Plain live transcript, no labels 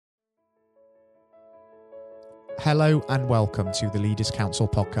Hello and welcome to the Leaders Council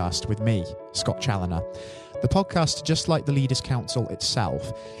podcast with me, Scott Challoner. The podcast, just like the Leaders Council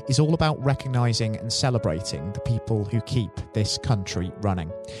itself, is all about recognising and celebrating the people who keep this country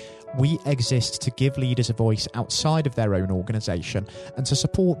running. We exist to give leaders a voice outside of their own organisation and to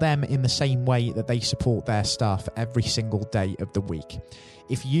support them in the same way that they support their staff every single day of the week.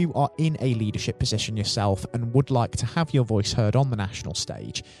 If you are in a leadership position yourself and would like to have your voice heard on the national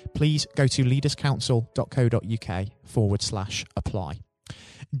stage, please go to leaderscouncil.co.uk/apply.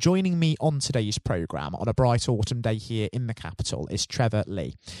 Joining me on today's programme on a bright autumn day here in the capital is Trevor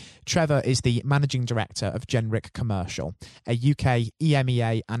Lee. Trevor is the Managing Director of Jenrick Commercial, a UK,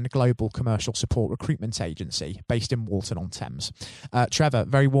 EMEA and global commercial support recruitment agency based in Walton-on-Thames. Trevor,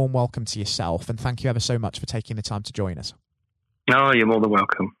 very warm welcome to yourself and thank you ever so much for taking the time to join us. Oh, you're more than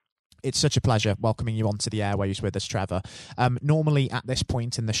welcome. It's such a pleasure welcoming you onto the airwaves with us, Trevor. Normally at this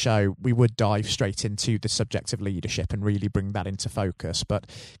point in the show, we would dive straight into the subject of leadership and really bring that into focus. But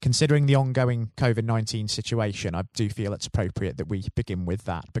considering the ongoing COVID-19 situation, I do feel it's appropriate that we begin with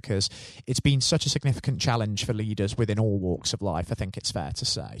that because it's been such a significant challenge for leaders within all walks of life, I think it's fair to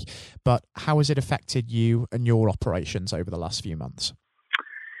say. But how has it affected you and your operations over the last few months?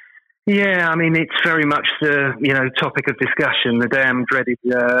 Yeah, I mean, it's very much the, topic of discussion, the damn dreaded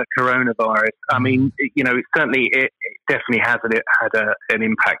coronavirus. I mean, it definitely has had an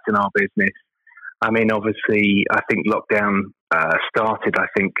impact in our business. I mean, obviously, I think lockdown started,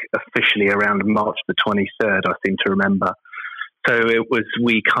 officially around March the 23rd, I seem to remember. So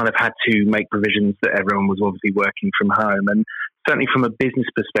we kind of had to make provisions that everyone was obviously working from home. And certainly from a business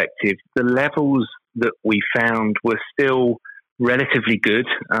perspective, the levels that we found were still relatively good.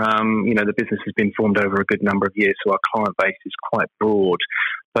 The business has been formed over a good number of years, so our client base is quite broad.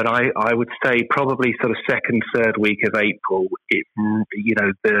 But I would say probably sort of second, third week of April,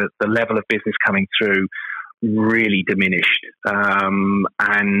 the level of business coming through really diminished.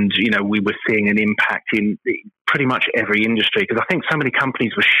 We were seeing an impact in pretty much every industry because I think so many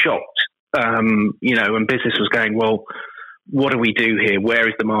companies were shocked, and business was going, well, what do we do here? Where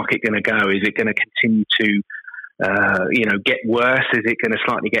is the market going to go? Is it going to continue to get worse? Is it going to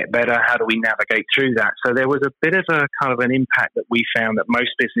slightly get better? How do we navigate through that? So there was a bit of a kind of an impact that we found that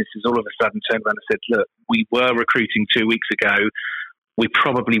most businesses all of a sudden turned around and said, look, we were recruiting 2 weeks ago. We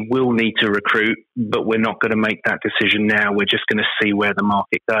probably will need to recruit, but we're not going to make that decision now. We're just going to see where the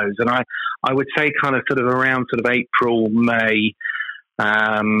market goes. And I would say kind of sort of around sort of April, May,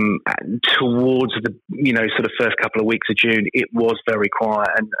 towards the sort of first couple of weeks of June, it was very quiet,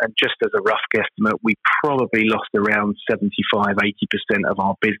 and just as a rough guesstimate, we probably lost around 75-80% of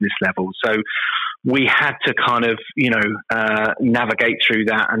our business levels. So we had to kind of navigate through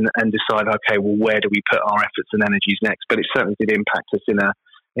that and decide, okay, well, where do we put our efforts and energies next? But it certainly did impact us in a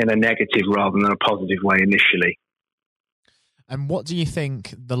negative rather than a positive way initially. And what do you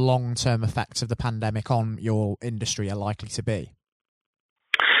think the long-term effects of the pandemic on your industry are likely to be?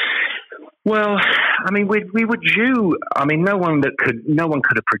 Well, I mean, we were due. I mean, no one could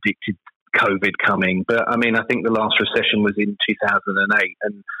have predicted COVID coming. But I mean, I think the last recession was in 2008,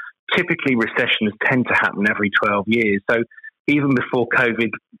 and typically recessions tend to happen every 12 years. So even before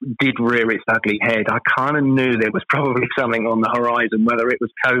COVID did rear its ugly head, I kind of knew there was probably something on the horizon, whether it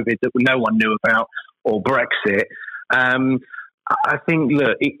was COVID that no one knew about or Brexit. I think,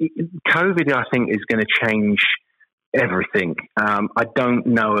 look, COVID, I think, is going to change everything. I don't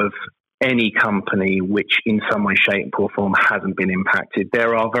know of any company which in some way, shape or form hasn't been impacted.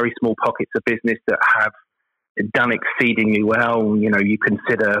 There are very small pockets of business that have done exceedingly well. You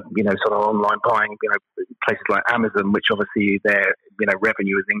consider, sort of online buying, places like Amazon, which obviously their,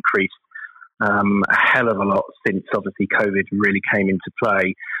 revenue has increased a hell of a lot since obviously COVID really came into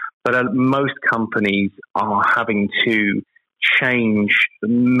play. But most companies are having to change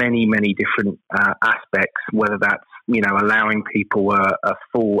many, many different aspects, whether that's, allowing people a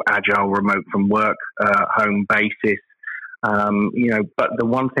full agile remote from work home basis. But the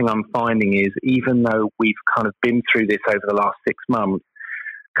one thing I'm finding is even though we've kind of been through this over the last 6 months,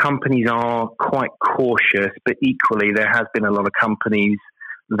 companies are quite cautious, but equally there has been a lot of companies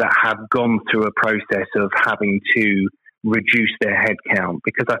that have gone through a process of having to reduce their headcount.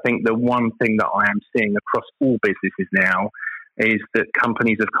 Because I think the one thing that I am seeing across all businesses now is that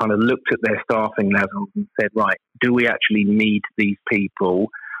companies have kind of looked at their staffing levels and said, right, do we actually need these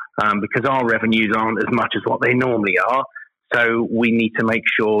people? Because our revenues aren't as much as what they normally are. So we need to make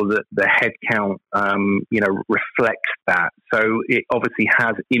sure that the headcount, reflects that. So it obviously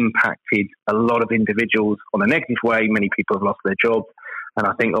has impacted a lot of individuals on a negative way. Many people have lost their jobs. And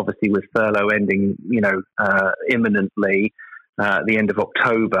I think obviously with furlough ending, imminently, at the end of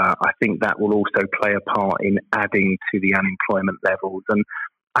October, I think that will also play a part in adding to the unemployment levels. And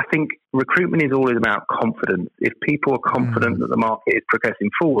I think recruitment is always about confidence. If people are confident that the market is progressing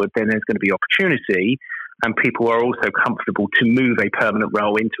forward, then there's going to be opportunity, and people are also comfortable to move a permanent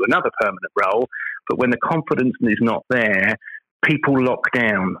role into another permanent role. But when the confidence is not there, people lock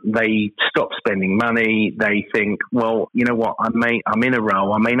down. They stop spending money. They think, well, you know what, I'm in a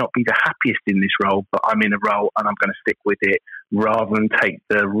role. I may not be the happiest in this role, but I'm in a role and I'm going to stick with it, rather than take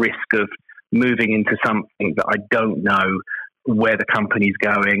the risk of moving into something that I don't know where the company's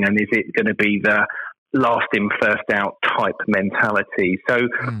going, and is it going to be the last in, first out type mentality. So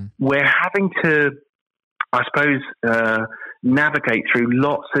we're having to, I suppose, navigate through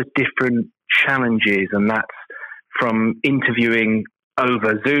lots of different challenges, and that's from interviewing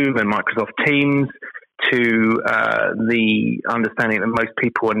over Zoom and Microsoft Teams to the understanding that most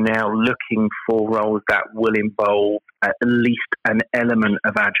people are now looking for roles that will involve at least an element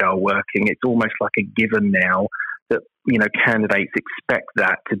of agile working. It's almost like a given now that, you know, candidates expect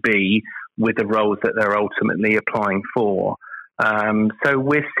that to be with the roles that they're ultimately applying for. So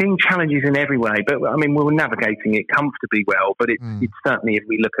we're seeing challenges in every way, but I mean, we're navigating it comfortably well, but it's certainly, if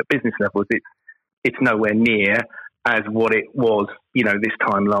we look at business levels, it's nowhere near as what it was, you know, this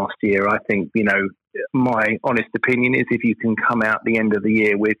time last year. I think, you know, my honest opinion is if you can come out the end of the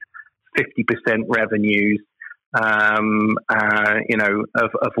year with 50% revenues, you know,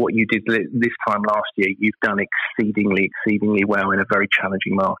 of what you did this time last year, you've done exceedingly well in a very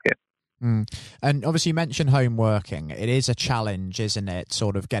challenging market. And obviously you mentioned home working. It is a challenge, isn't it,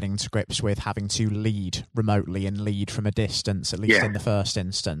 sort of getting to grips with having to lead remotely and lead from a distance, at least in the first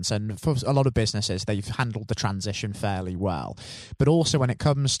instance. And for a lot of businesses, they've handled the transition fairly well. But also when it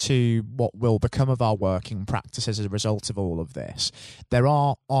comes to what will become of our working practices as a result of all of this, there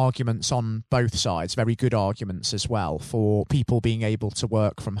are arguments on both sides, very good arguments as well, for people being able to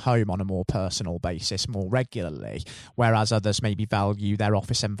work from home on a more personal basis more regularly, whereas others maybe value their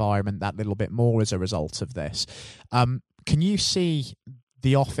office environment that little bit more as a result of this. Can you see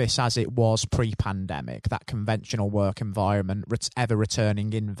the office as it was pre-pandemic, that conventional work environment, ever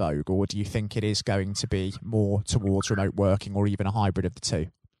returning in vogue, or do you think it is going to be more towards remote working or even a hybrid of the two?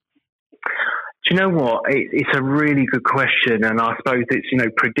 Do you know what? It's a really good question, and I suppose it's, you know,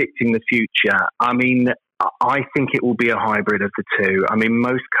 predicting the future. I mean, I think it will be a hybrid of the two. I mean,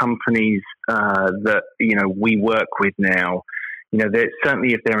 most companies that, you know, we work with now, you know,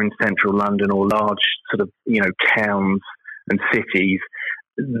 certainly if they're in central London or large sort of, you know, towns and cities,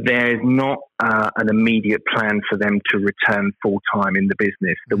 there's not an immediate plan for them to return full time in the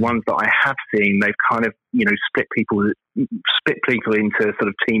business. The ones that I have seen, they've kind of, you know, split people into sort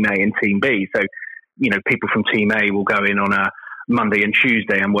of team A and team B. So, you know, people from team A will go in on a Monday and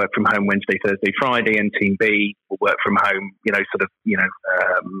Tuesday and work from home Wednesday, Thursday, Friday, and team B will work from home, you know, sort of, you know,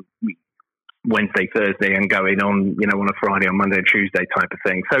 Wednesday, Thursday, and going on, you know, on a Friday, on Monday and Tuesday type of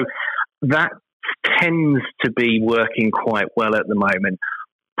thing. So that tends to be working quite well at the moment.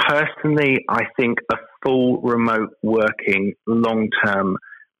 Personally, I think a full remote working long term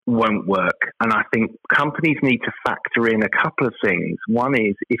won't work. And I think companies need to factor in a couple of things. One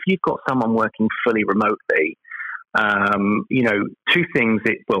is, if you've got someone working fully remotely, you know, two things,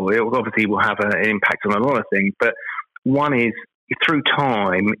 it obviously will have an impact on a lot of things, but one is, through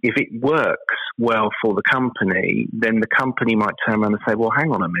time, if it works well for the company, then the company might turn around and say, well, hang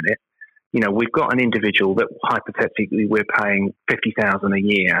on a minute. You know, we've got an individual that hypothetically we're paying $50,000 a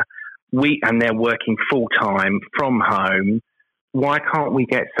year, and they're working full time from home. Why can't we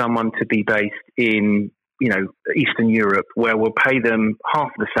get someone to be based in, you know, Eastern Europe, where we'll pay them half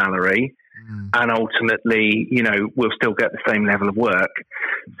the salary, and ultimately, you know, we'll still get the same level of work.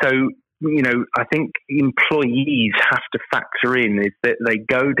 So, you know, I think employees have to factor in is that they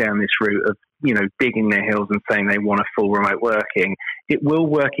go down this route of, you know, digging their heels and saying they want a full remote working. It will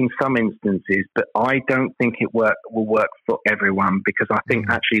work in some instances, but I don't think it will work for everyone, because I think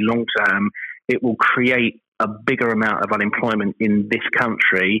actually long term it will create a bigger amount of unemployment in this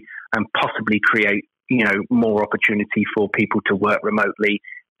country and possibly create, you know, more opportunity for people to work remotely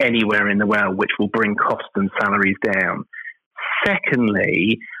anywhere in the world, which will bring costs and salaries down.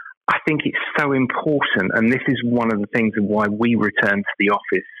 Secondly, I think it's so important, and this is one of the things of why we returned to the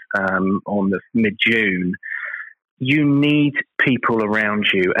office on the mid-June. You need people around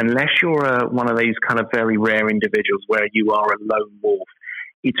you. Unless you're one of these kind of very rare individuals where you are a lone wolf,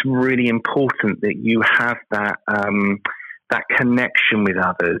 it's really important that you have that that connection with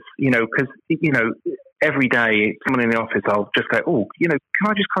others. You know, because, you know, every day someone in the office, I'll just go, oh, you know,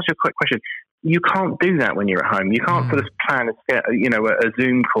 can I just ask you a quick question? You can't do that when you're at home. You can't sort of plan a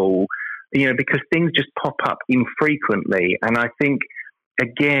Zoom call because things just pop up infrequently. And I think,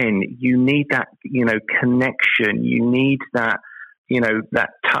 again, you need that, connection. You need that, that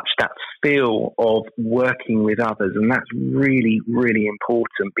touch, that feel of working with others. And that's really, really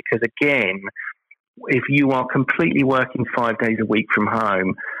important because, again, if you are completely working 5 days a week from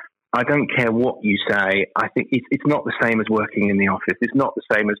home, I don't care what you say. I think it's not the same as working in the office. It's not the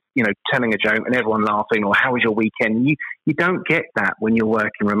same as, telling a joke and everyone laughing or how was your weekend? You don't get that when you're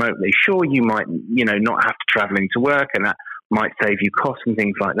working remotely. Sure, you might, not have to travel into work and that might save you costs and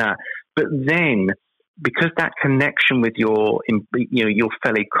things like that. But then because that connection with your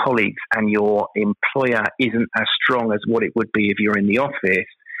fellow colleagues and your employer isn't as strong as what it would be if you're in the office,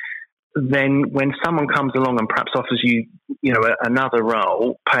 then when someone comes along and perhaps offers you, another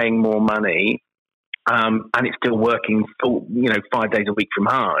role, paying more money, and it's still working full, 5 days a week from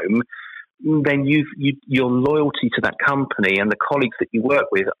home, then your loyalty to that company and the colleagues that you work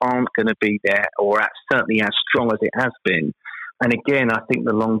with aren't going to be there or certainly as strong as it has been. And again, I think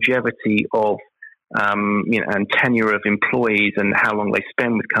the longevity of and tenure of employees and how long they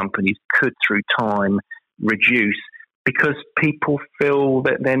spend with companies could, through time, reduce because people feel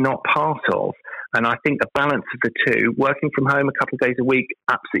that they're not part of. And I think a balance of the two, working from home a couple of days a week,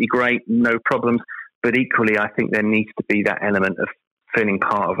 absolutely great, no problems. But equally, I think there needs to be that element of feeling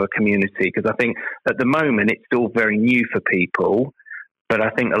part of a community because I think at the moment it's still very new for people. But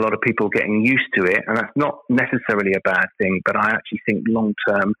I think a lot of people are getting used to it, and that's not necessarily a bad thing. But I actually think long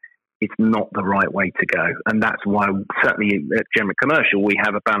term, it's not the right way to go. And that's why certainly at Jenrick Commercial, we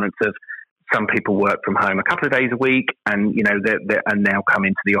have a balance of some people work from home a couple of days a week and, and now come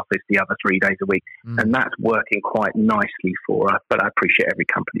into the office the other 3 days a week. And that's working quite nicely for us. But I appreciate every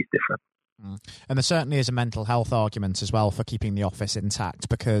company is different. And there certainly is a mental health argument as well for keeping the office intact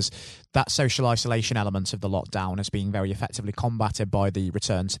because that social isolation element of the lockdown is being very effectively combated by the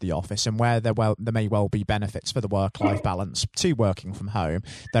return to the office. And where there may well be benefits for the work-life balance to working from home,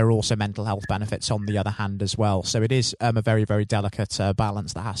 there are also mental health benefits on the other hand as well. So it is a very, very delicate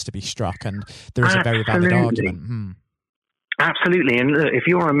balance that has to be struck. And there is a very valid argument. Absolutely. And look, if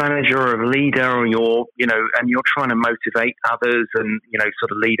you're a manager or a leader or you're, and you're trying to motivate others and,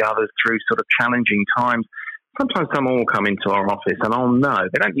 sort of lead others through sort of challenging times, sometimes someone will come into our office and I'll know,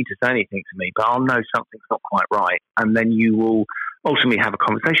 they don't need to say anything to me, but I'll know something's not quite right. And then you will ultimately have a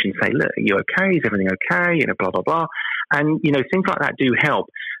conversation and say, look, are you okay? Is everything okay? Blah, blah, blah. And, things like that do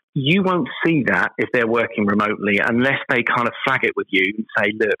help. You won't see that if they're working remotely unless they kind of flag it with you and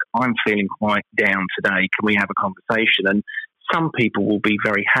say, look, I'm feeling quite down today. Can we have a conversation? And some people will be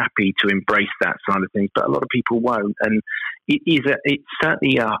very happy to embrace that side of things, but a lot of people won't. And it's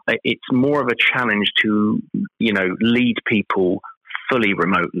more of a challenge to, lead people fully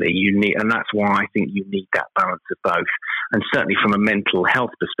remotely. And that's why I think you need that balance of both. And certainly from a mental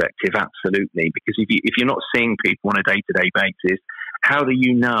health perspective, absolutely. Because if you're not seeing people on a day-to-day basis, how do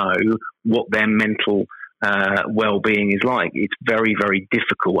you know what their mental well-being is like? It's very, very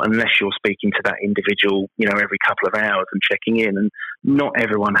difficult unless you're speaking to that individual, every couple of hours and checking in. And not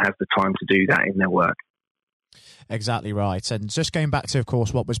everyone has the time to do that in their work. Exactly right. And just going back to, of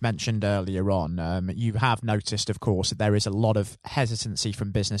course, what was mentioned earlier on, you have noticed, of course, that there is a lot of hesitancy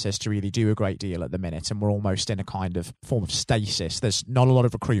from businesses to really do a great deal at the minute. And we're almost in a kind of form of stasis. There's not a lot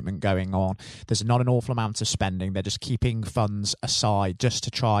of recruitment going on. There's not an awful amount of spending. They're just keeping funds aside just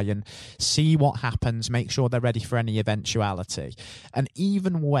to try and see what happens, make sure they're ready for any eventuality. And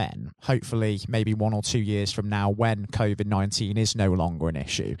even when, hopefully, maybe 1 or 2 years from now, when COVID-19 is no longer an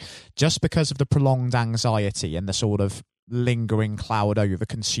issue, just because of the prolonged anxiety and the sort of lingering cloud over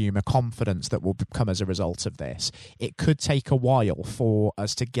consumer confidence that will come as a result of this, it could take a while for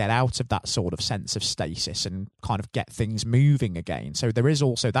us to get out of that sort of sense of stasis and kind of get things moving again. So there is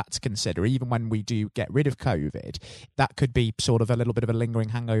also that to consider. Even when we do get rid of COVID, that could be sort of a little bit of a lingering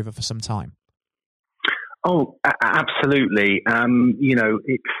hangover for some time. Oh, absolutely.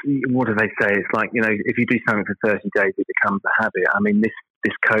 It's, what do they say? It's like, if you do something for 30 days, it becomes a habit. I mean, this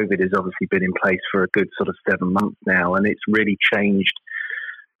COVID has obviously been in place for a good sort of 7 months now, and it's really changed,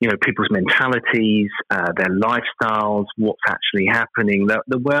 people's mentalities, their lifestyles, what's actually happening.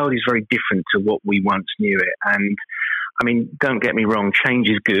 The world is very different to what we once knew it. And I mean, don't get me wrong, change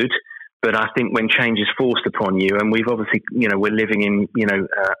is good. But I think when change is forced upon you, and we've obviously, we're living in,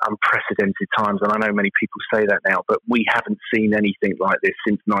 unprecedented times, and I know many people say that now, but we haven't seen anything like this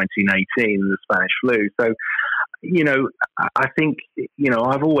since 1918, the Spanish flu. So, I think,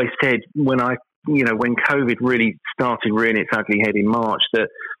 I've always said when COVID really started rearing its ugly head in March, that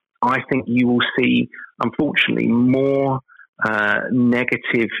I think you will see, unfortunately, more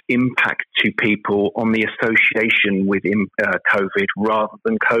negative impact to people on the association with COVID rather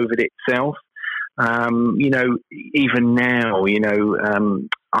than COVID itself. Even now,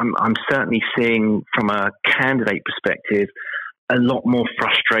 I'm certainly seeing from a candidate perspective a lot more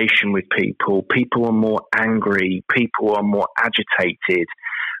frustration with people. People are more angry. People are more agitated.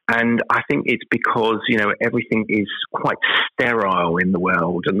 And I think it's because, everything is quite sterile in the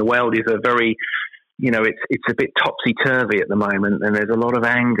world. And the world is a very, it's a bit topsy-turvy at the moment. And there's a lot of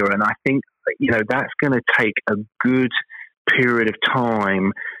anger. And I think, that's going to take a good period of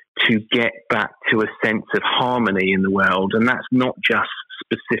time to get back to a sense of harmony in the world. And that's not just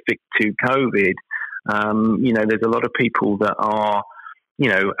specific to COVID. There's a lot of people that are,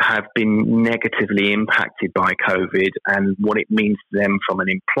 have been negatively impacted by COVID and what it means to them from an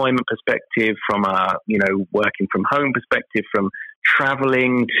employment perspective, from a, working from home perspective, from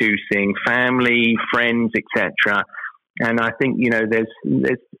traveling to seeing family, friends, etc. And I think,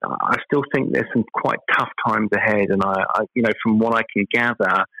 I still think there's some quite tough times ahead. And I from what I can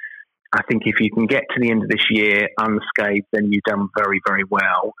gather, I think if you can get to the end of this year unscathed, then you've done very, very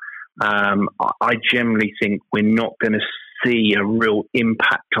well. I generally think we're not going to see a real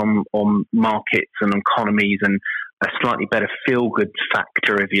impact on markets and economies and a slightly better feel-good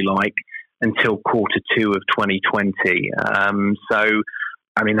factor, if you like, until quarter 2 of 2020. As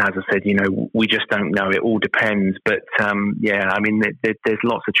I said, we just don't know. It all depends. But, there's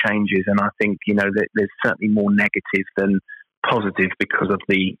lots of changes. And I think, there's certainly more negative than positive because of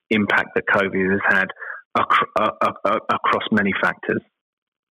the impact that COVID has had across many factors.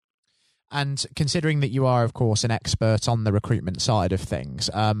 And considering that you are, of course, an expert on the recruitment side of things,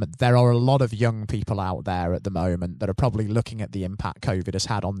 there are a lot of young people out there at the moment that are probably looking at the impact COVID has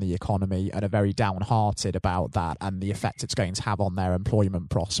had on the economy and are very downhearted about that and the effect it's going to have on their employment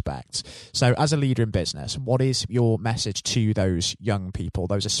prospects. So as a leader in business, what is your message to those young people,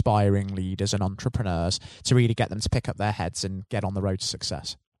 those aspiring leaders and entrepreneurs, to really get them to pick up their heads and get on the road to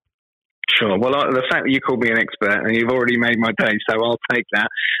success? Sure. Well, the fact that you called me an expert and you've already made my day, so I'll take that.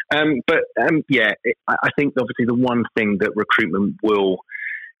 I think obviously the one thing that recruitment will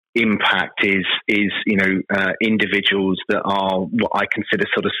impact is individuals that are what I consider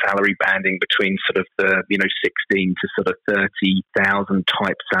sort of salary banding between sort of the 16 to sort of 30,000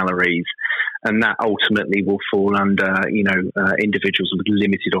 type salaries, and that ultimately will fall under individuals with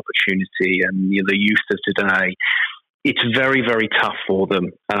limited opportunity and the youth of today. It's very, very tough for them,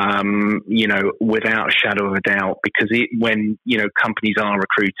 without a shadow of a doubt, because when companies are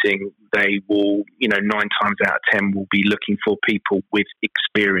recruiting, they will, 9 times out of 10 will be looking for people with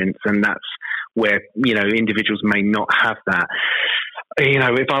experience, and that's where, individuals may not have that.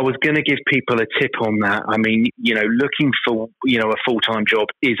 If I was going to give people a tip on that, looking for, a full-time job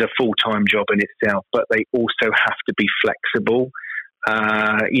is a full-time job in itself, but they also have to be flexible.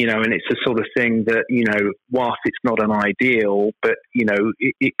 And it's the sort of thing that, whilst it's not an ideal, but,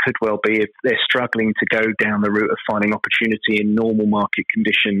 it could well be if they're struggling to go down the route of finding opportunity in normal market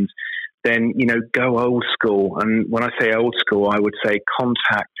conditions, then, go old school. And when I say old school, I would say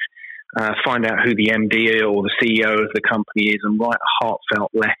find out who the MD or the CEO of the company is and write a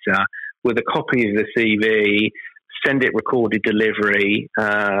heartfelt letter with a copy of the CV, send it recorded delivery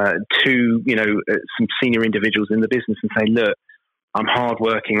to, some senior individuals in the business and say, look, I'm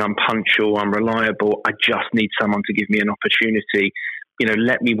hardworking, I'm punctual, I'm reliable. I just need someone to give me an opportunity.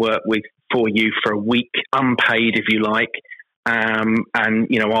 Let me work for you for a week, unpaid if you like, and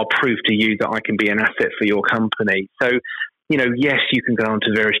I'll prove to you that I can be an asset for your company. So, yes, you can go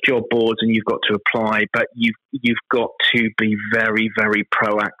onto various job boards and you've got to apply, but you've got to be very, very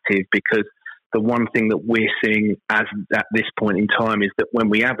proactive, because the one thing that we're seeing at this point in time is that when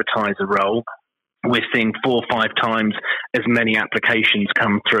we advertise a role, we're seeing 4 or 5 times as many applications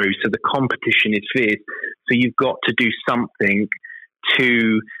come through. So the competition is fierce. So you've got to do something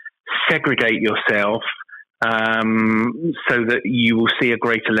to segregate yourself so that you will see a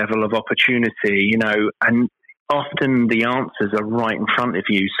greater level of opportunity, and often the answers are right in front of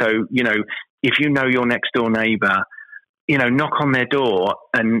you. So, if you know your next door neighbour, knock on their door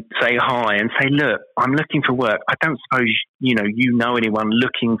and say hi and say, look, I'm looking for work. I don't suppose, you know anyone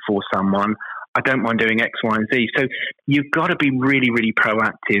looking for someone. I don't mind doing X, Y, and Z. So you've got to be really, really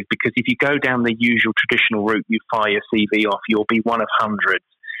proactive, because if you go down the usual traditional route, you fire your CV off, you'll be one of hundreds.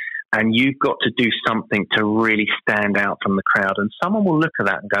 And you've got to do something to really stand out from the crowd. And someone will look at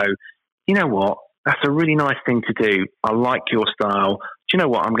that and go, you know what? That's a really nice thing to do. I like your style. Do you know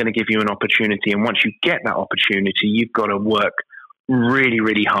what? I'm going to give you an opportunity. And once you get that opportunity, you've got to work really,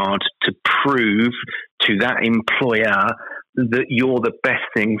 really hard to prove to that employer that you're the best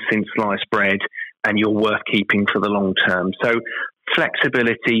thing since sliced bread, and you're worth keeping for the long term. So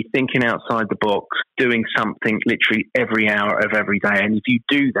flexibility, thinking outside the box, doing something literally every hour of every day. And if you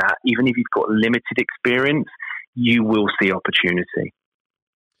do that, even if you've got limited experience, you will see opportunity.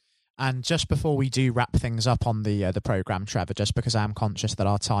 And just before we do wrap things up on the programme, Trevor, just because I am conscious that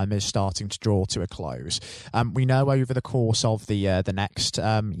our time is starting to draw to a close, we know over the course of the next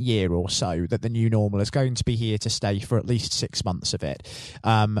year or so that the new normal is going to be here to stay for at least 6 months of it.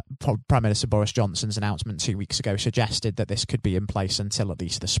 Prime Minister Boris Johnson's announcement 2 weeks ago suggested that this could be in place until at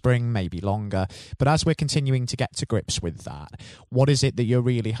least the spring, maybe longer. But as we're continuing to get to grips with that, what is it that you're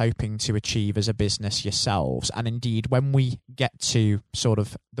really hoping to achieve as a business yourselves? And indeed, when we get to sort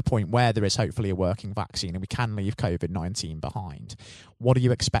of the point where there is hopefully a working vaccine and we can leave COVID-19 behind, what are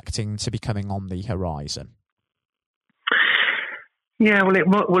you expecting to be coming on the horizon? Yeah, well,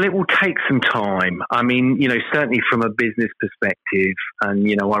 it will take some time. I mean, certainly from a business perspective, and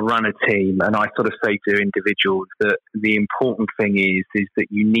I run a team, and I sort of say to individuals that the important thing is that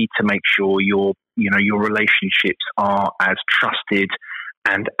you need to make sure your relationships are as trusted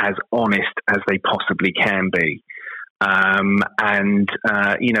and as honest as they possibly can be.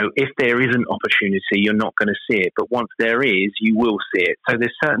 If there is an opportunity, you're not going to see it. But once there is, you will see it. So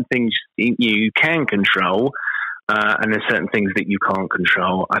there's certain things you can control, and there's certain things that you can't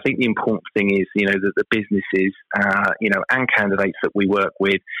control. I think the important thing is, that the businesses, and candidates that we work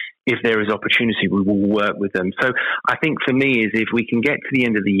with, if there is opportunity, we will work with them. So I think for me is if we can get to the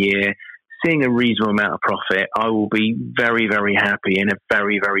end of the year, seeing a reasonable amount of profit, I will be very, very happy in a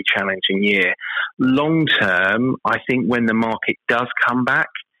very, very challenging year. Long term, I think when the market does come back,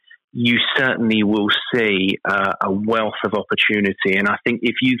 you certainly will see a wealth of opportunity. And I think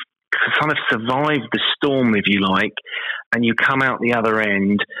if you've kind of survived the storm, if you like, and you come out the other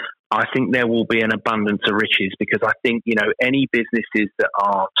end, I think there will be an abundance of riches, because I think, any businesses that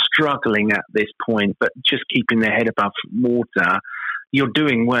are struggling at this point, but just keeping their head above water, you're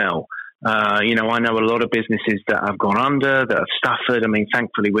doing well. I know a lot of businesses that have gone under, that have suffered. I mean,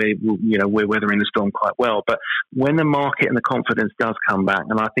 thankfully, we're weathering the storm quite well. But when the market and the confidence does come back,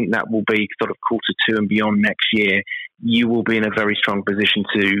 and I think that will be sort of Q2 and beyond next year, you will be in a very strong position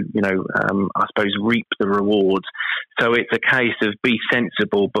to, I suppose, reap the rewards. So it's a case of be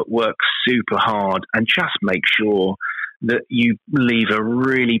sensible, but work super hard, and just make sure that you leave a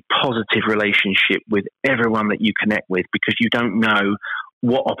really positive relationship with everyone that you connect with, because you don't know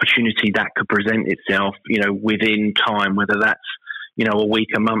what opportunity that could present itself, within time, whether that's, a week,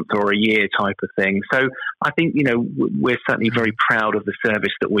 a month, or a year type of thing. So I think, we're certainly very proud of the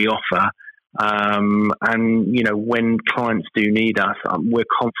service that we offer. When clients do need us, we're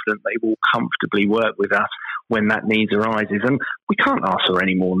confident they will comfortably work with us when that need arises. And we can't ask for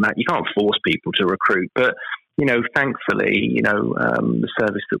any more than that. You can't force people to recruit. But, thankfully, the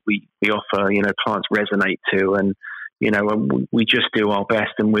service that we offer, clients resonate to, and we just do our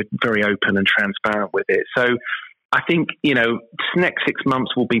best, and we're very open and transparent with it. So I think, next 6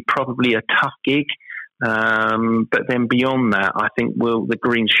 months will be probably a tough gig. But then beyond that, I think the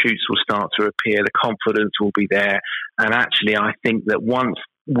green shoots will start to appear, the confidence will be there. And actually, I think that once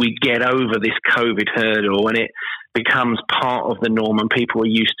we get over this COVID hurdle and it becomes part of the norm and people are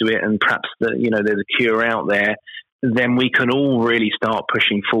used to it, and perhaps there's a cure out there, then we can all really start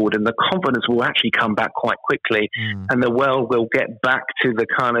pushing forward, and the confidence will actually come back quite quickly, and the world will get back to the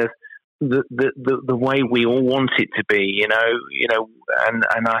kind of the way we all want it to be, and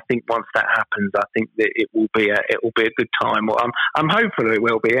I think once that happens, I think that it will be a good time. Well, I'm hopeful it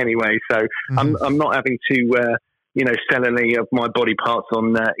will be anyway. So I'm not having to sell any of my body parts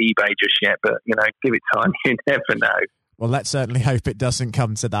on eBay just yet, but give it time. You never know. Well, let's certainly hope it doesn't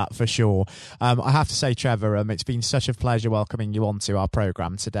come to that for sure. I have to say, Trevor, it's been such a pleasure welcoming you onto our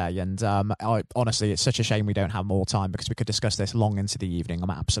programme today. And honestly, it's such a shame we don't have more time, because we could discuss this long into the evening.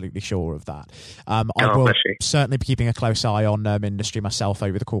 I'm absolutely sure of that. I will certainly be keeping a close eye on industry myself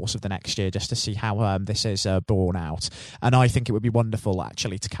over the course of the next year, just to see how this is borne out. And I think it would be wonderful,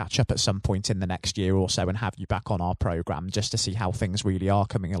 actually, to catch up at some point in the next year or so and have you back on our programme, just to see how things really are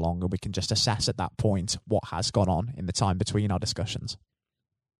coming along, and we can just assess at that point what has gone on in the time between our discussions.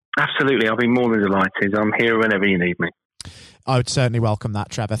 Absolutely, I'll be more than delighted. I'm here whenever you need me. I would certainly welcome that,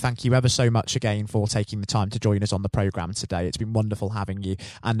 Trevor. Thank you ever so much again for taking the time to join us on the programme today. It's been wonderful having you,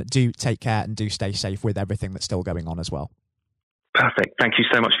 and do take care and do stay safe with everything that's still going on as well. Perfect. Thank you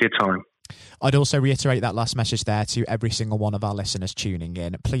so much for your time. I'd also reiterate that last message there to every single one of our listeners tuning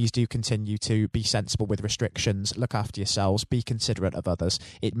in. Please do continue to be sensible with restrictions, look after yourselves, be considerate of others.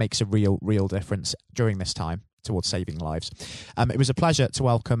 It makes a real difference during this time. towards saving lives. It was a pleasure to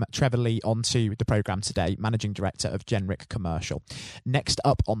welcome Trevor Lee onto the programme today, Managing Director of Jenrick Commercial. Next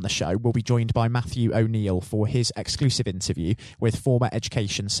up on the show, we'll be joined by Matthew O'Neill for his exclusive interview with former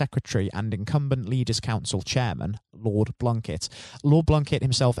Education Secretary and incumbent Leaders' Council Chairman, Lord Blunkett. Lord Blunkett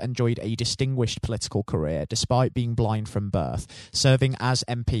himself enjoyed a distinguished political career despite being blind from birth, serving as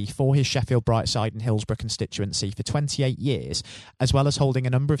MP for his Sheffield Brightside and Hillsborough constituency for 28 years, as well as holding a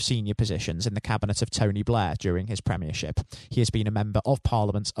number of senior positions in the cabinet of Tony Blair during his premiership. He has been a member of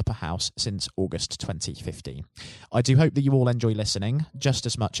Parliament's Upper House since August 2015. I do hope that you all enjoy listening, just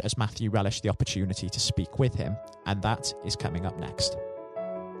as much as Matthew relished the opportunity to speak with him, and that is coming up next.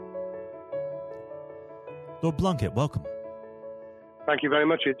 Lord Blunkett, welcome. Thank you very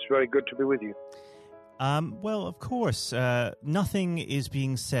much. It's very good to be with you. Well, of course, nothing is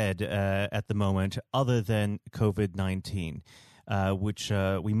being said at the moment other than COVID-19, which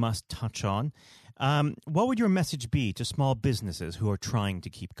we must touch on. What would your message be to small businesses who are trying to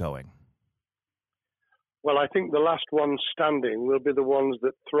keep going? Well, I think the last ones standing will be the ones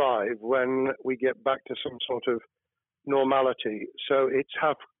that thrive when we get back to some sort of normality. So it's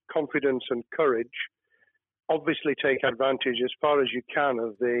have confidence and courage. Obviously take advantage as far as you can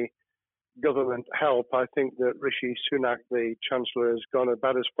of the government help. I think that Rishi Sunak, the Chancellor, has gone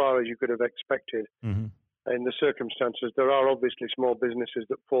about as far as you could have expected in the circumstances. There are obviously small businesses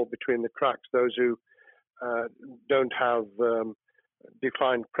that fall between the cracks. Those who don't have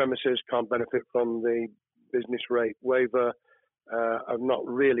defined premises can't benefit from the business rate waiver, have not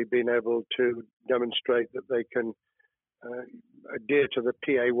really been able to demonstrate that they can adhere to the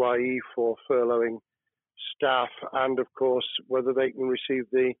PAYE for furloughing staff, and of course whether they can receive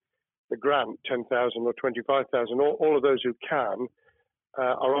the grant, 10,000 or 25,000. All of those who can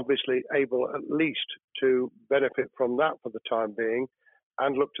are obviously able at least to benefit from that for the time being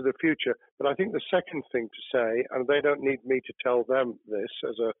and look to the future. But I think the second thing to say, and they don't need me to tell them this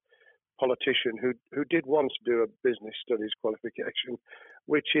as a politician who did once do a business studies qualification,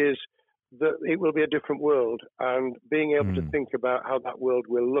 which is that it will be a different world, and being able to think about how that world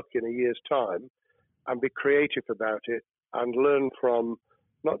will look in a year's time and be creative about it and learn from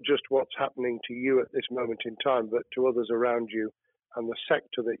not just what's happening to you at this moment in time, but to others around you and the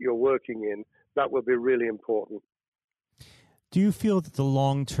sector that you're working in, that will be really important. Do you feel that the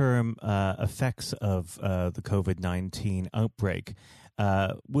long-term effects of the COVID-19 outbreak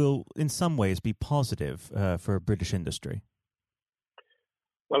will in some ways be positive for British industry?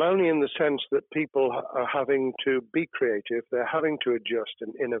 Well, only in the sense that people are having to be creative, they're having to adjust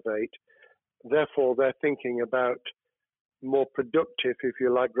and innovate. Therefore, they're thinking about more productive, if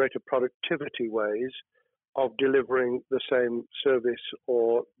you like, greater productivity ways of delivering the same service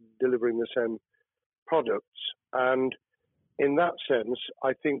or delivering the same products. And in that sense,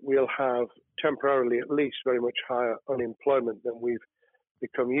 I think we'll have temporarily at least very much higher unemployment than we've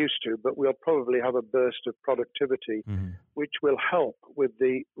become used to, but we'll probably have a burst of productivity, which will help with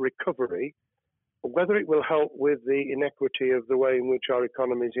the recovery. Whether it will help with the inequity of the way in which our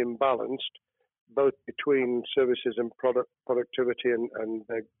economy is imbalanced, both between services and productivity and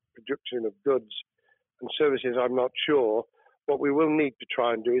the production of goods and services, I'm not sure. What we will need to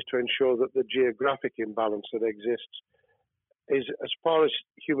try and do is to ensure that the geographic imbalance that exists is, as far as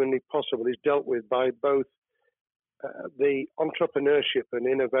humanly possible, is dealt with by both the entrepreneurship and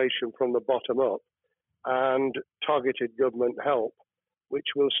innovation from the bottom up and targeted government help, which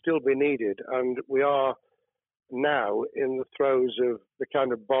will still be needed. And we are now in the throes of the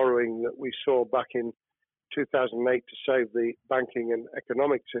kind of borrowing that we saw back in 2008 to save the banking and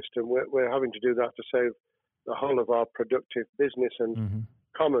economic system. We're having to do that to save the whole of our productive business and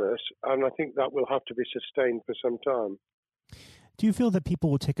commerce, and I think that will have to be sustained for some time. Do you feel that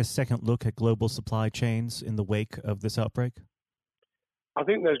people will take a second look at global supply chains in the wake of this outbreak? I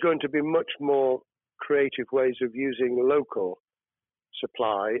think there's going to be much more creative ways of using local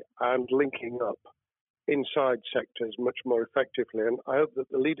supply and linking up inside sectors much more effectively. And I hope that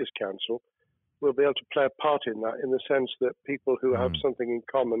the Leaders' Council will be able to play a part in that, in the sense that people who have something in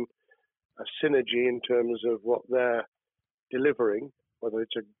common, a synergy in terms of what they're delivering, whether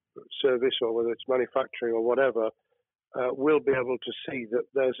it's a service or whether it's manufacturing or whatever, will be able to see that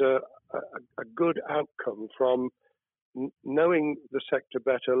there's a good outcome from knowing the sector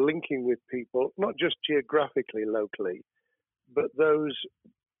better, linking with people, not just geographically, locally, but those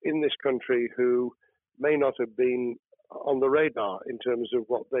in this country who may not have been on the radar in terms of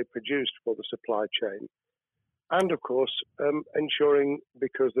what they produced for the supply chain. And, of course, ensuring,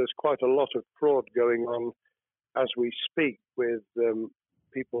 because there's quite a lot of fraud going on as we speak with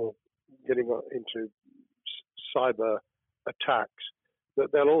people getting into cyber attacks,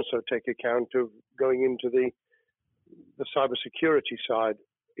 that they'll also take account of going into the cybersecurity side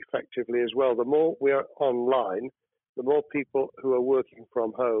effectively as well. The more we are online, the more people who are working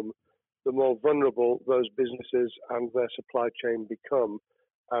from home, the more vulnerable those businesses and their supply chain become.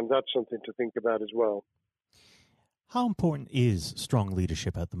 And that's something to think about as well. How important is strong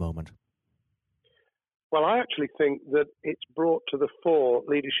leadership at the moment? Well, I actually think that it's brought to the fore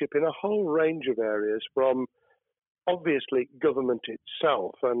leadership in a whole range of areas, from obviously government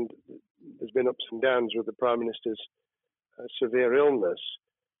itself, and there's been ups and downs with the Prime Minister's severe illness,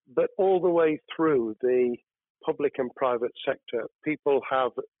 but all the way through the public and private sector. People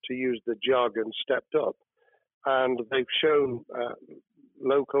have, to use the jargon, stepped up, and they've shown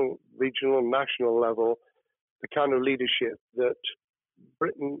local, regional, national level the kind of leadership that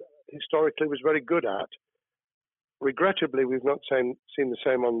Britain historically was very good at. Regrettably, we've not seen the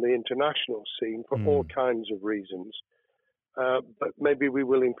same on the international scene for all kinds of reasons, but maybe we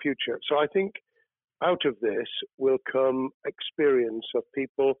will in future. So I think out of this will come experience of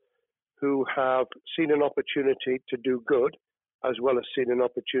people who have seen an opportunity to do good, as well as seen an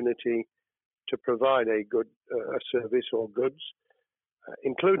opportunity to provide a good service or goods,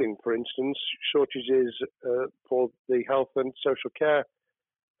 including, for instance, shortages for the health and social care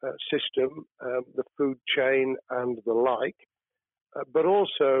system, the food chain and the like, but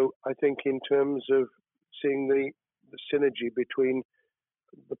also I think in terms of seeing the synergy between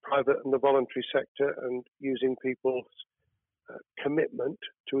the private and the voluntary sector and using people's commitment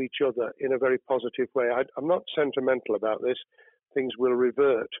to each other in a very positive way. I'm not sentimental about this. Things will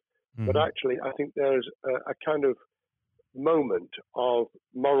revert. But actually, I think there's a kind of moment of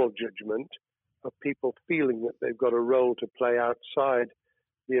moral judgment of people feeling that they've got a role to play outside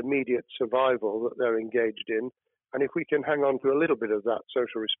the immediate survival that they're engaged in. And if we can hang on to a little bit of that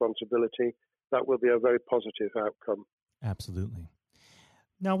social responsibility, that will be a very positive outcome. Absolutely.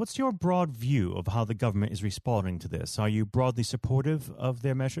 Now, what's your broad view of how the government is responding to this? Are you broadly supportive of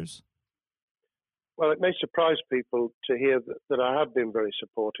their measures? Well, it may surprise people to hear that I have been very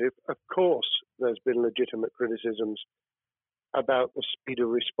supportive. Of course, there's been legitimate criticisms about the speed of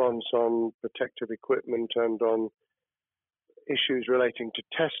response on protective equipment and on issues relating to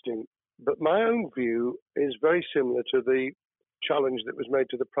testing. But my own view is very similar to the challenge that was made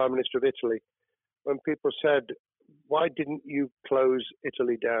to the Prime Minister of Italy when people said, why didn't you close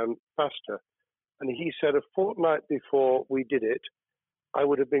Italy down faster? And he said, a fortnight before we did it, I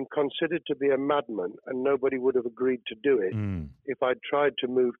would have been considered to be a madman and nobody would have agreed to do it if I'd tried to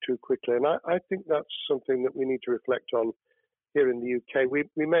move too quickly. And I think that's something that we need to reflect on here in the UK.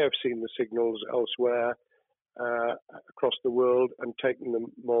 We may have seen the signals elsewhere across the world and taken them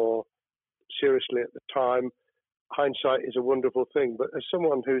more seriously at the time. Hindsight is a wonderful thing, but as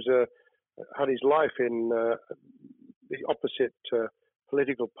someone who's had his life in the opposite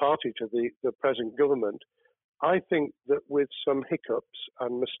political party to the present government, I think that with some hiccups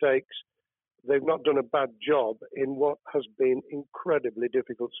and mistakes, they've not done a bad job in what has been incredibly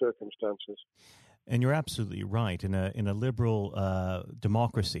difficult circumstances. And you're absolutely right. In a liberal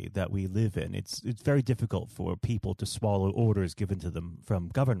democracy that we live in, it's very difficult for people to swallow orders given to them from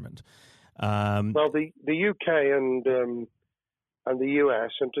government. Well, the UK and the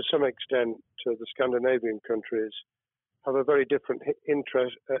US, and to some extent the Scandinavian countries, have a very different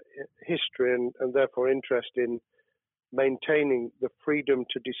history and therefore interest in maintaining the freedom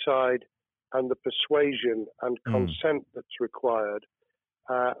to decide and the persuasion and consent that's required.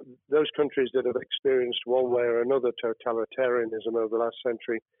 Those countries that have experienced one way or another totalitarianism over the last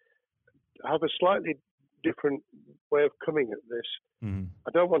century have a slightly different way of coming at this.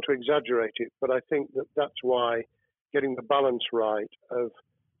 I don't want to exaggerate it, but I think that that's why getting the balance right of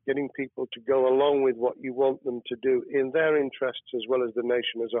getting people to go along with what you want them to do in their interests as well as the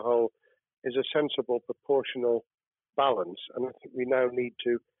nation as a whole is a sensible, proportional balance. And I think we now need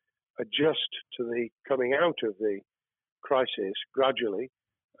to adjust to the coming out of the crisis gradually,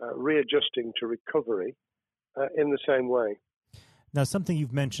 readjusting to recovery in the same way. Now, something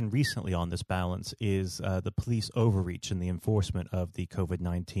you've mentioned recently on this balance is the police overreach in the enforcement of the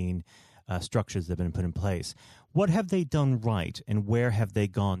COVID-19 structures that have been put in place. What have they done right, and where have they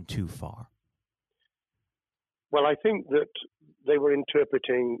gone too far? Well, I think that they were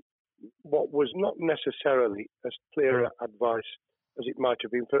interpreting what was not necessarily as clear advice as it might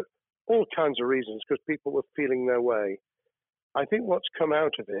have been for all kinds of reasons, because people were feeling their way. I think what's come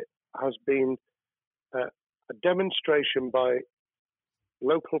out of it has been a demonstration by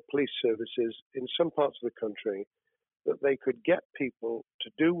local police services in some parts of the country that they could get people to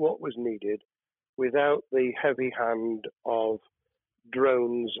do what was needed without the heavy hand of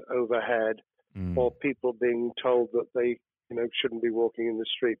drones overhead or people being told that they shouldn't be walking in the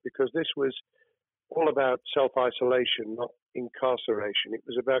street, because this was all about self-isolation, not incarceration. It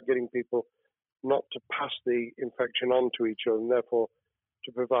was about getting people not to pass the infection on to each other and therefore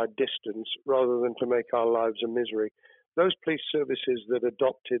to provide distance rather than to make our lives a misery. Those police services that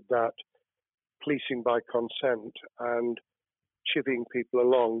adopted that policing by consent and chivying people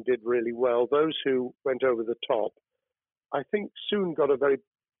along did really well. Those who went over the top, I think, soon got a very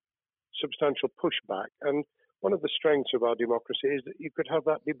substantial pushback. And one of the strengths of our democracy is that you could have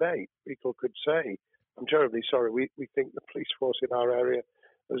that debate. People could say, I'm terribly sorry, we think the police force in our area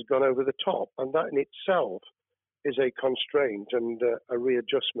has gone over the top. And that in itself is a constraint and a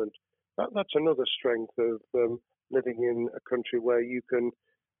readjustment. That's another strength of living in a country where you can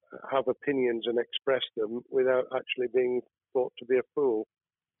have opinions and express them without actually being thought to be a fool.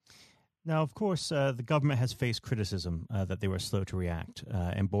 Now, of course, the government has faced criticism that they were slow to react,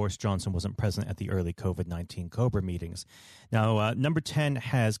 and Boris Johnson wasn't present at the early COVID-19 COBRA meetings. Now, Number 10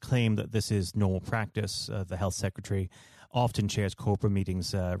 has claimed that this is normal practice. The health secretary often chairs COBRA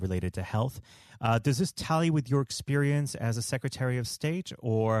meetings related to health. Does this tally with your experience as a Secretary of State,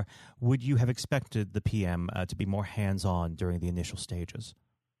 or would you have expected the PM to be more hands-on during the initial stages?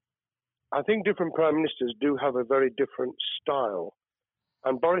 I think different prime ministers do have a very different style.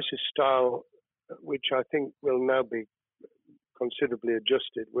 And Boris's style, which I think will now be considerably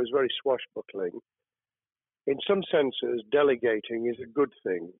adjusted, was very swashbuckling. In some senses, delegating is a good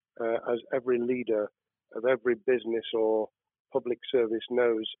thing, as every leader of every business or public service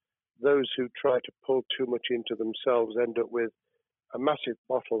knows. Those who try to pull too much into themselves end up with a massive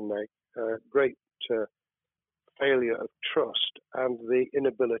bottleneck, great failure of trust, and the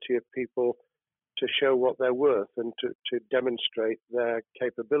inability of people to show what they're worth and to demonstrate their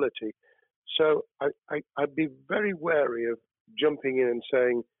capability. So I'd be very wary of jumping in and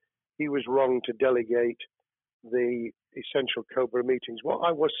saying he was wrong to delegate the essential COBRA meetings. What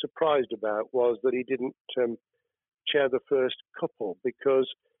I was surprised about was that he didn't chair the first couple, because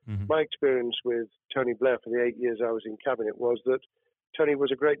my experience with Tony Blair for the 8 years I was in Cabinet was that Tony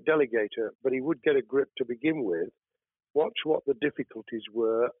was a great delegator, but he would get a grip to begin with, watch what the difficulties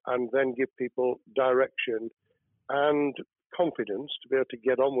were, and then give people direction and confidence to be able to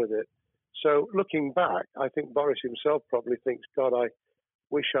get on with it. So looking back, I think Boris himself probably thinks, God, I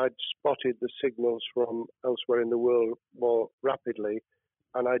wish I'd spotted the signals from elsewhere in the world more rapidly,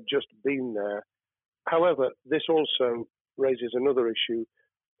 and I'd just been there. However, this also raises another issue.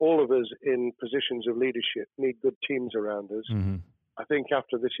 All of us in positions of leadership need good teams around us. I think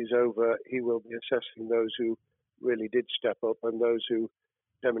after this is over, he will be assessing those who really did step up and those who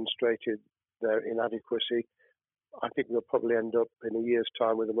demonstrated their inadequacy. I think we'll probably end up in a year's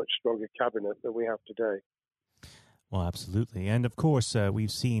time with a much stronger cabinet than we have today. Well, absolutely. And of course,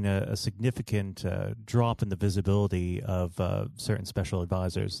 we've seen a significant drop in the visibility of certain special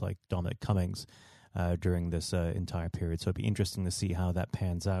advisors like Dominic Cummings during this entire period. So it'd be interesting to see how that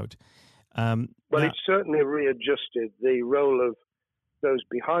pans out. It's certainly readjusted the role of those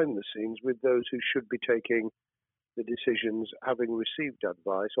behind the scenes with those who should be taking the decisions, having received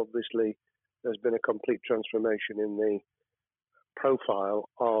advice. Obviously, there's been a complete transformation in the profile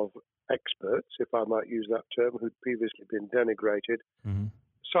of experts, if I might use that term, who'd previously been denigrated.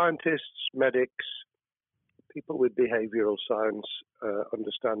 Scientists, medics, people with behavioral science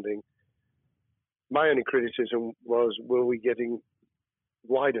understanding. My only criticism was, were we getting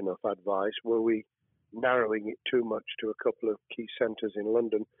wide enough advice? Were we narrowing it too much to a couple of key centres in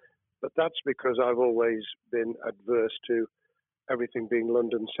London? But that's because I've always been adverse to everything being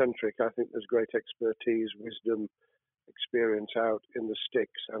London-centric. I think there's great expertise, wisdom, experience out in the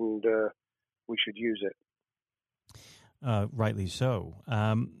sticks, and we should use it. Rightly so.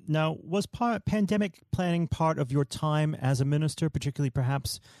 Now, was pandemic planning part of your time as a minister, particularly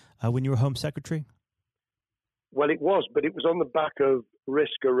perhaps when you were Home Secretary? Well, it was, but it was on the back of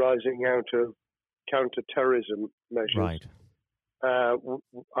risk arising out of counter-terrorism measures. Right. I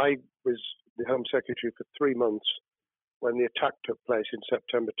was the Home Secretary for 3 months when the attack took place in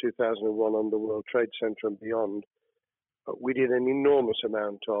September 2001 on the World Trade Center and beyond. We did an enormous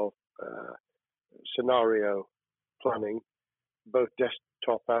amount of scenario planning, both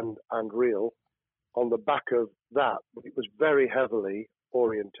desktop and real. On the back of that, it was very heavily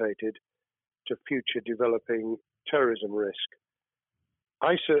orientated to future developing terrorism risk.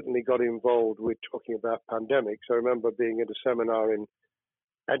 I certainly got involved with talking about pandemics. I remember being at a seminar in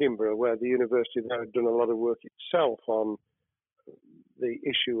Edinburgh where the university there had done a lot of work itself on the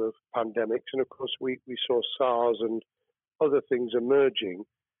issue of pandemics. And of course, we saw SARS and other things emerging.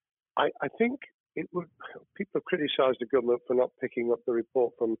 I think people have criticised the government for not picking up the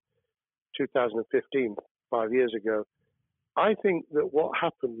report from 2015, 5 years ago. I think that what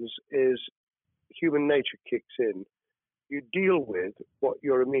happens is human nature kicks in, you deal with what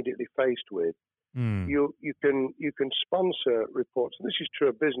you're immediately faced with. You can sponsor reports. And this is true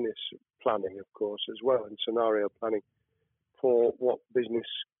of business planning, of course, as well, and scenario planning for what business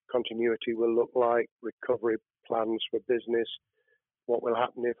continuity will look like, recovery plans for business, what will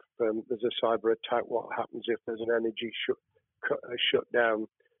happen if there's a cyber attack, what happens if there's an energy shutdown.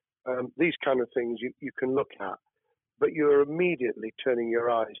 These kind of things you can look at, but you're immediately turning your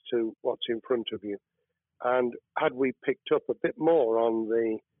eyes to what's in front of you. And had we picked up a bit more on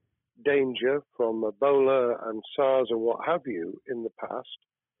the danger from Ebola and SARS and what have you in the past,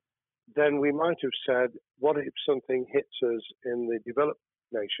 then we might have said, what if something hits us in the developed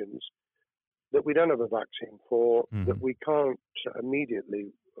nations that we don't have a vaccine for, that we can't immediately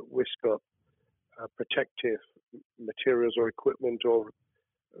whisk up protective materials or equipment, or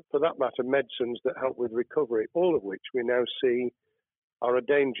for that matter, medicines that help with recovery, all of which we now see are a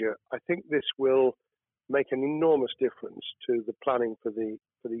danger. I think this will make an enormous difference to the planning for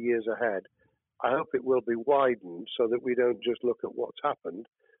the years ahead. I hope it will be widened so that we don't just look at what's happened,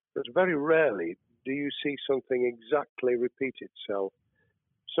 but very rarely do you see something exactly repeat itself.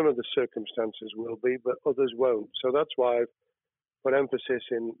 Some of the circumstances will be, but others won't. So that's why I've put emphasis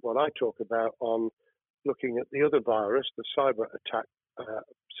in what I talk about on looking at the other virus, the cyber attack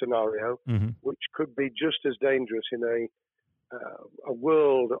scenario, which could be just as dangerous in a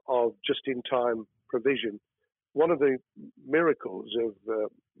world of just-in-time provision. One of the miracles of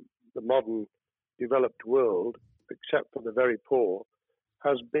the modern developed world, except for the very poor,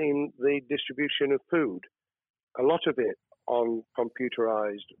 has been the distribution of food. A lot of it on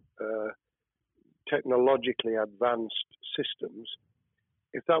computerized, technologically advanced systems.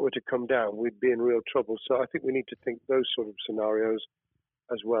 If that were to come down, we'd be in real trouble. So I think we need to think those sort of scenarios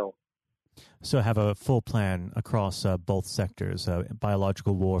as well. So have a full plan across both sectors,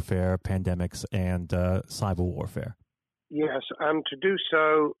 biological warfare, pandemics, and cyber warfare. Yes, and to do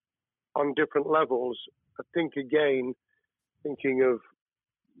so on different levels. I think, again,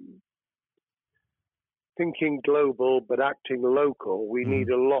 thinking global but acting local, we need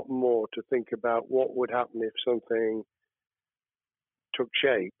a lot more to think about what would happen if something took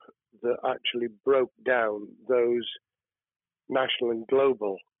shape that actually broke down those national and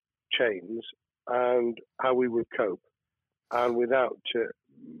global chains and how we would cope. And without,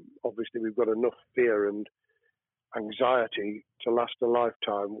 obviously, we've got enough fear and anxiety to last a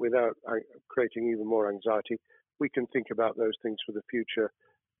lifetime. Without creating even more anxiety, we can think about those things for the future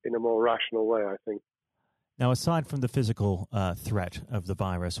in a more rational way, I think. Now, aside from the physical threat of the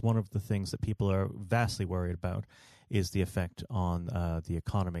virus, one of the things that people are vastly worried about is the effect on the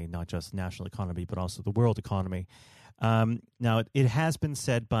economy, not just the national economy, but also the world economy. Now, it has been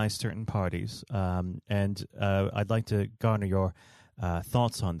said by certain parties, and I'd like to garner your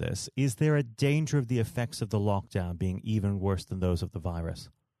thoughts on this. Is there a danger of the effects of the lockdown being even worse than those of the virus?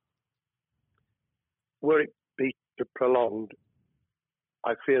 Were it be prolonged,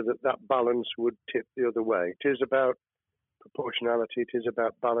 I fear that balance would tip the other way. It is about proportionality. It is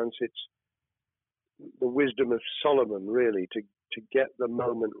about balance. It's the wisdom of Solomon, really, to get the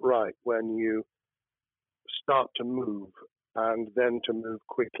moment right when you start to move and then to move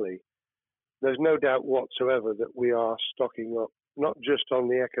quickly. There's no doubt whatsoever that we are stocking up, not just on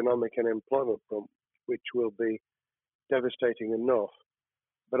the economic and employment front, which will be devastating enough,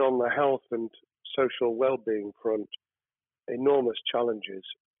 but on the health and social well-being front, enormous challenges.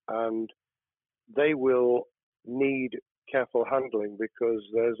 And they will need careful handling because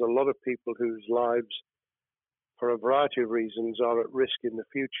there's a lot of people whose lives, for a variety of reasons, are at risk in the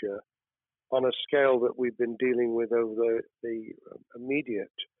future on a scale that we've been dealing with over the immediate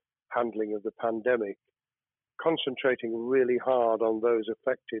handling of the pandemic, concentrating really hard on those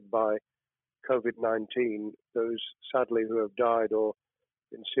affected by COVID-19, those sadly who have died or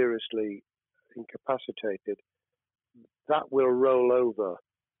been seriously incapacitated. That will roll over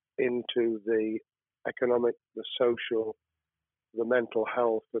into the economic, the social, the mental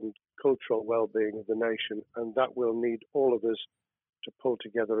health and cultural well-being of the nation, and that will need all of us to pull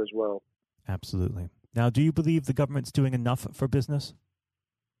together as well. Absolutely. Now, do you believe the government's doing enough for business?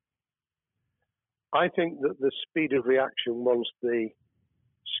 I think that the speed of reaction once the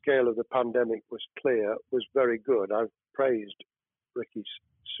scale of the pandemic was clear was very good. I've praised Rishi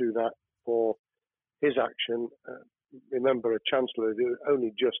Sunak for his action. Remember, a chancellor who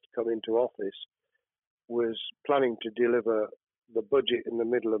only just come into office was planning to deliver the budget in the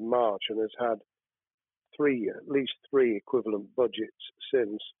middle of March and has had at least three equivalent budgets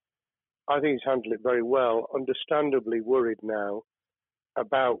since. I think he's handled it very well. Understandably worried now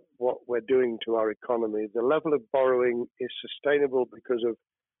about what we're doing to our economy. The level of borrowing is sustainable because of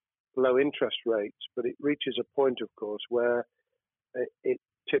low interest rates, but it reaches a point, of course, where it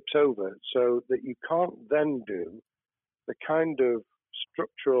tips over so that you can't then do the kind of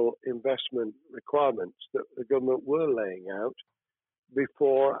structural investment requirements that the government were laying out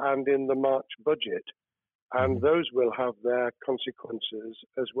before and in the March budget. And those will have their consequences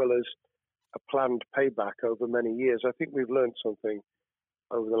as well as a planned payback over many years. I think we've learned something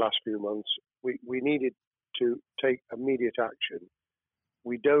over the last few months. We needed to take immediate action.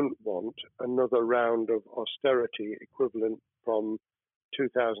 We don't want another round of austerity equivalent from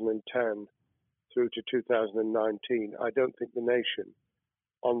 2010 through to 2019. I don't think the nation,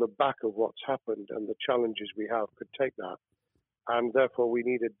 on the back of what's happened and the challenges we have, could take that. And therefore, we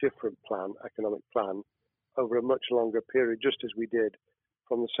need a different plan, economic plan, over a much longer period, just as we did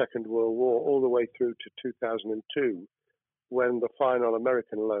from the Second World War all the way through to 2002, when the final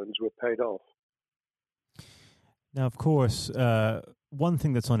American loans were paid off. Now, of course, one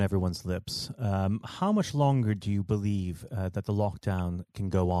thing that's on everyone's lips, how much longer do you believe that the lockdown can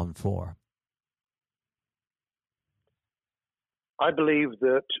go on for? I believe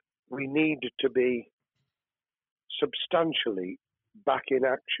that we need to be substantially back in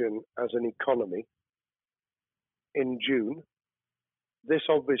action as an economy in June. This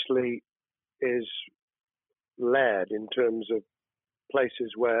obviously is led in terms of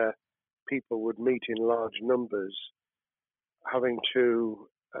places where people would meet in large numbers, having to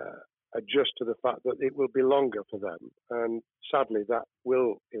adjust to the fact that it will be longer for them. And sadly, that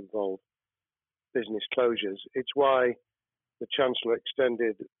will involve business closures. It's why the Chancellor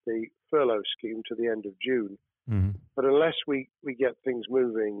extended the furlough scheme to the end of June. Mm-hmm. But unless we get things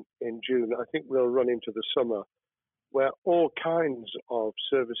moving in June, I think we'll run into the summer where all kinds of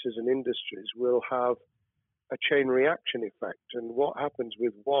services and industries will have a chain reaction effect. And what happens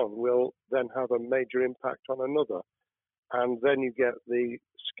with one will then have a major impact on another. And then you get the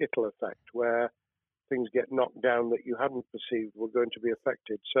skittle effect where things get knocked down that you hadn't perceived were going to be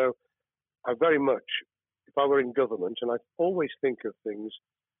affected. So I very much, if I were in government, and I always think of things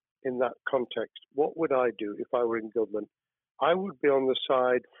in that context, what would I do if I were in government? I would be on the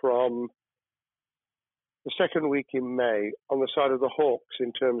side from the second week in May, on the side of the hawks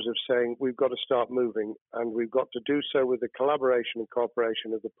in terms of saying we've got to start moving, and we've got to do so with the collaboration and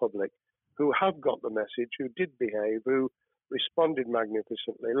cooperation of the public who have got the message, who did behave, who responded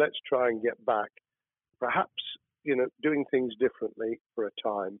magnificently. Let's try and get back, perhaps, doing things differently for a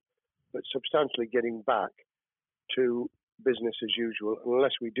time, but substantially getting back to business as usual. And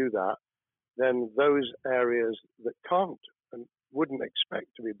unless we do that, then those areas that can't and wouldn't expect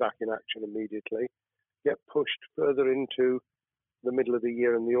to be back in action immediately get pushed further into the middle of the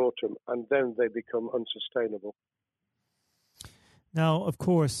year and the autumn, and then they become unsustainable. Now, of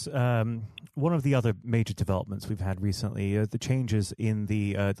course, one of the other major developments we've had recently are the changes in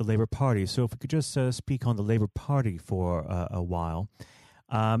the Labour Party. So if we could just speak on the Labour Party for a while.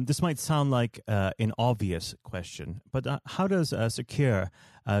 This might sound like an obvious question, but how does Sir Keir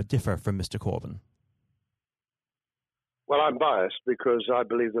differ from Mr. Corbyn? Well, I'm biased because I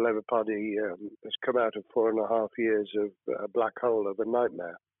believe the Labour Party has come out of 4.5 years of a black hole of a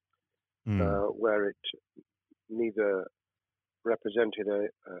nightmare, where it neither represented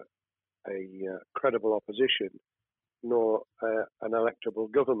a credible opposition nor an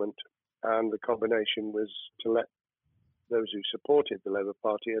electable government. And the combination was to let those who supported the Labour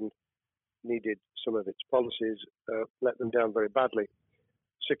Party and needed some of its policies let them down very badly.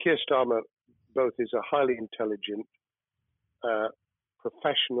 Sir Keir Starmer both is a highly intelligent,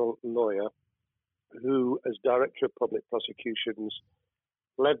 professional lawyer who, as Director of Public Prosecutions,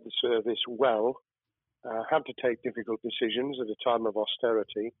 led the service well, had to take difficult decisions at a time of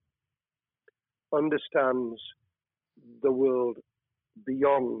austerity, understands the world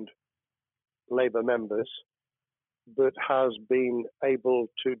beyond Labour members, but has been able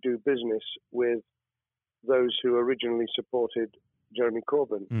to do business with those who originally supported Jeremy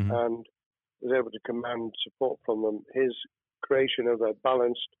Corbyn and was able to command support from them. His creation of a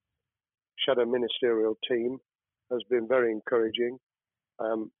balanced shadow ministerial team has been very encouraging.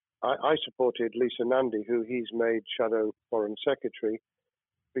 I supported Lisa Nandy, who he's made Shadow Foreign Secretary,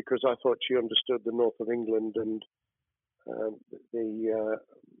 because I thought she understood the north of England and the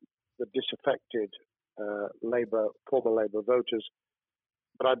disaffected former Labour voters.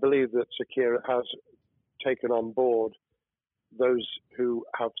 But I believe that Sir Keir has taken on board those who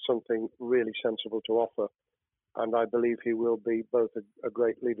have something really sensible to offer. And I believe he will be both a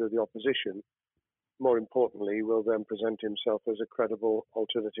great leader of the opposition. More importantly, he will then present himself as a credible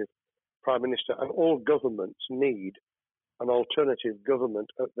alternative prime minister. And all governments need an alternative government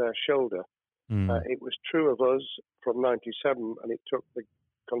at their shoulder. It was true of us from 97, and it took the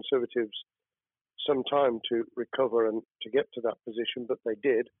Conservatives some time to recover and to get to that position, but they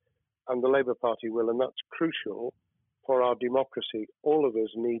did, and the Labour Party will, and that's crucial for our democracy. All of us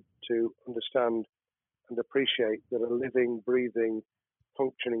need to understand and appreciate that a living, breathing,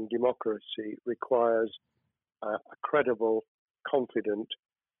 functioning democracy requires a credible, confident,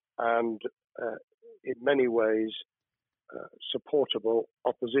 and in many ways supportable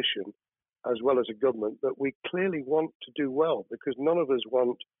opposition, as well as a government that we clearly want to do well, because none of us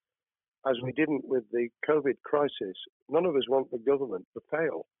want, as we didn't with the COVID crisis, none of us want the government to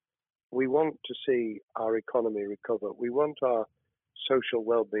fail. We want to see our economy recover. We want our social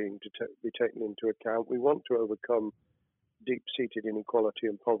well-being to be taken into account. We want to overcome deep-seated inequality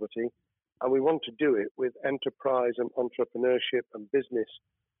and poverty, and we want to do it with enterprise and entrepreneurship and business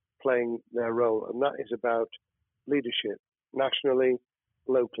playing their role. And that is about leadership nationally,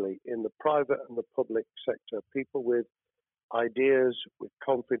 locally, in the private and the public sector, people with ideas, with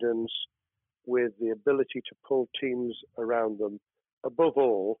confidence, with the ability to pull teams around them, above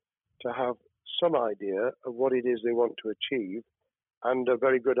all, to have some idea of what it is they want to achieve and a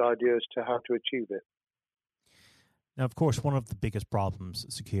very good idea as to how to achieve it. Now, of course, one of the biggest problems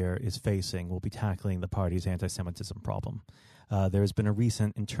Secure is facing will be tackling the party's anti-Semitism problem. There has been a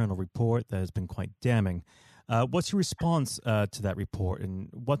recent internal report that has been quite damning. What's your response to that report, and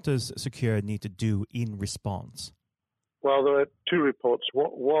what does Secure need to do in response? Well, there are two reports.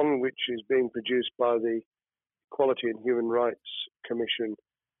 One which is being produced by the Equality and Human Rights Commission,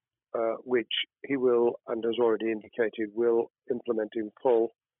 which he will, and has already indicated, will implement in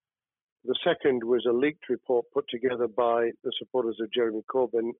full. The second was a leaked report put together by the supporters of Jeremy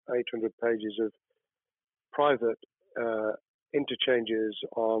Corbyn, 800 pages of private interchanges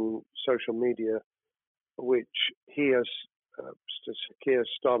on social media, which he has, Keir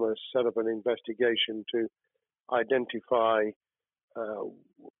Starmer, set up an investigation to identify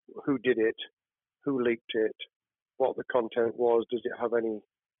who did it, who leaked it, what the content was, does it have any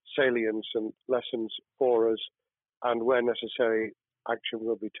salience and lessons for us, and where necessary, action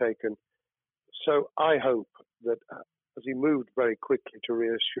will be taken. So I hope that as he moved very quickly to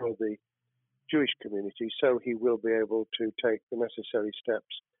reassure the Jewish community, so he will be able to take the necessary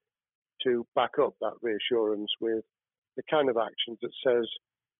steps to back up that reassurance with the kind of actions that says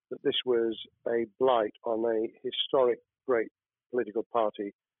that this was a blight on a historic, great political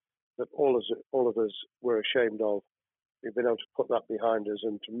party that all of us were ashamed of. We've been able to put that behind us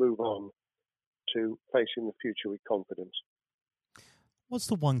and to move on to facing the future with confidence. What's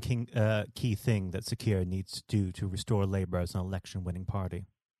the one key thing that Secure needs to do to restore Labour as an election-winning party?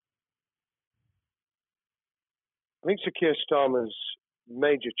 I think Sir Keir Starmer's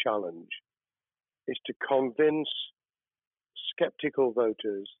major challenge is to convince sceptical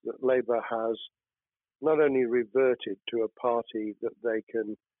voters that Labour has not only reverted to a party that they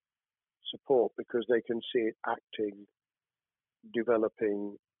can support because they can see it acting,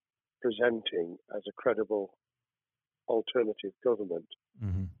 developing, presenting as a credible alternative government,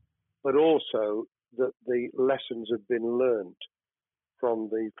 but also that the lessons have been learned from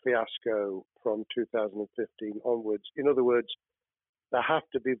the fiasco from 2015 onwards. In other words, there have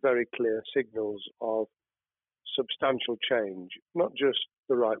to be very clear signals of substantial change, not just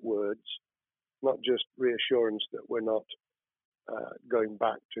the right words, not just reassurance that we're not going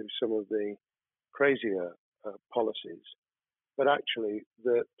back to some of the crazier policies, but actually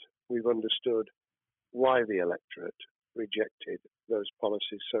that we've understood why the electorate rejected those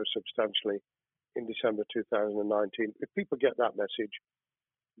policies so substantially in December 2019. If people get that message,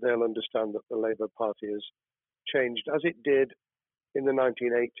 they'll understand that the Labour Party has changed, as it did in the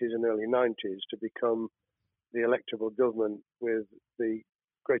 1980s and early 90s, to become the electable government with the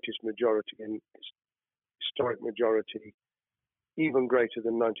greatest majority in historic majority, even greater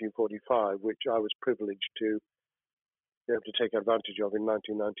than 1945, which I was privileged to be able to take advantage of in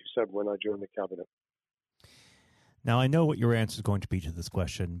 1997 when I joined the cabinet. Now, I know what your answer is going to be to this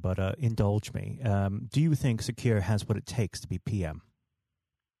question, but indulge me. Do you think Secure has what it takes to be PM?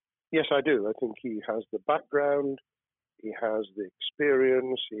 Yes, I do. I think he has the background, he has the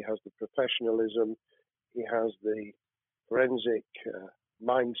experience, he has the professionalism, he has the forensic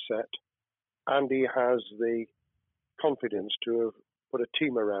mindset, and he has the confidence to have put a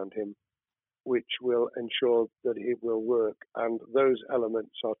team around him which will ensure that it will work. And those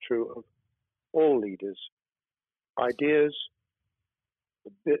elements are true of all leaders. Ideas,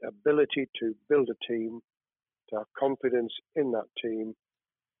 the ability to build a team, to have confidence in that team,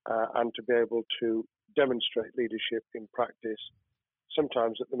 and to be able to demonstrate leadership in practice,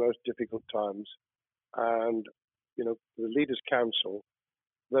 sometimes at the most difficult times. And, you know, the Leaders' Council,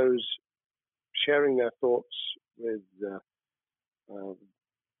 those sharing their thoughts with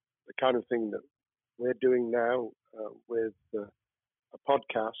the kind of thing that we're doing now with a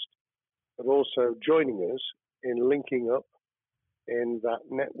podcast, but also joining us in linking up in that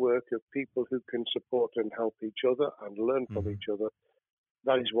network of people who can support and help each other and learn from each other.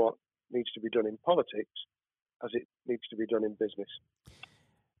 That is what needs to be done in politics as it needs to be done in business.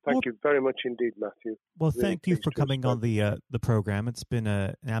 Thank you very much indeed, Matthew. Well, thank you for coming on the program. It's been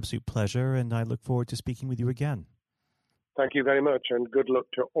an absolute pleasure, and I look forward to speaking with you again. Thank you very much, and good luck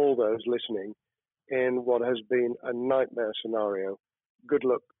to all those listening in what has been a nightmare scenario. Good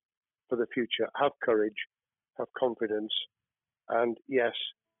luck for the future. Have courage, have confidence, and yes,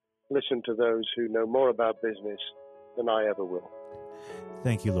 listen to those who know more about business than I ever will.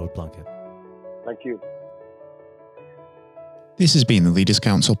 Thank you, Lord Plunkett. Thank you. This has been the Leaders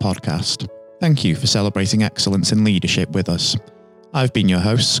Council podcast. Thank you for celebrating excellence in leadership with us. I've been your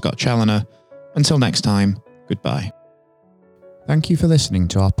host, Scott Challoner. Until next time, goodbye. Thank you for listening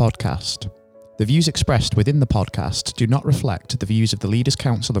to our podcast. The views expressed within the podcast do not reflect the views of the Leaders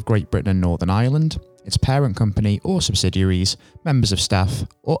Council of Great Britain and Northern Ireland, its parent company or subsidiaries, members of staff,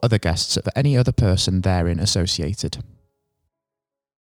 or other guests of any other person therein associated.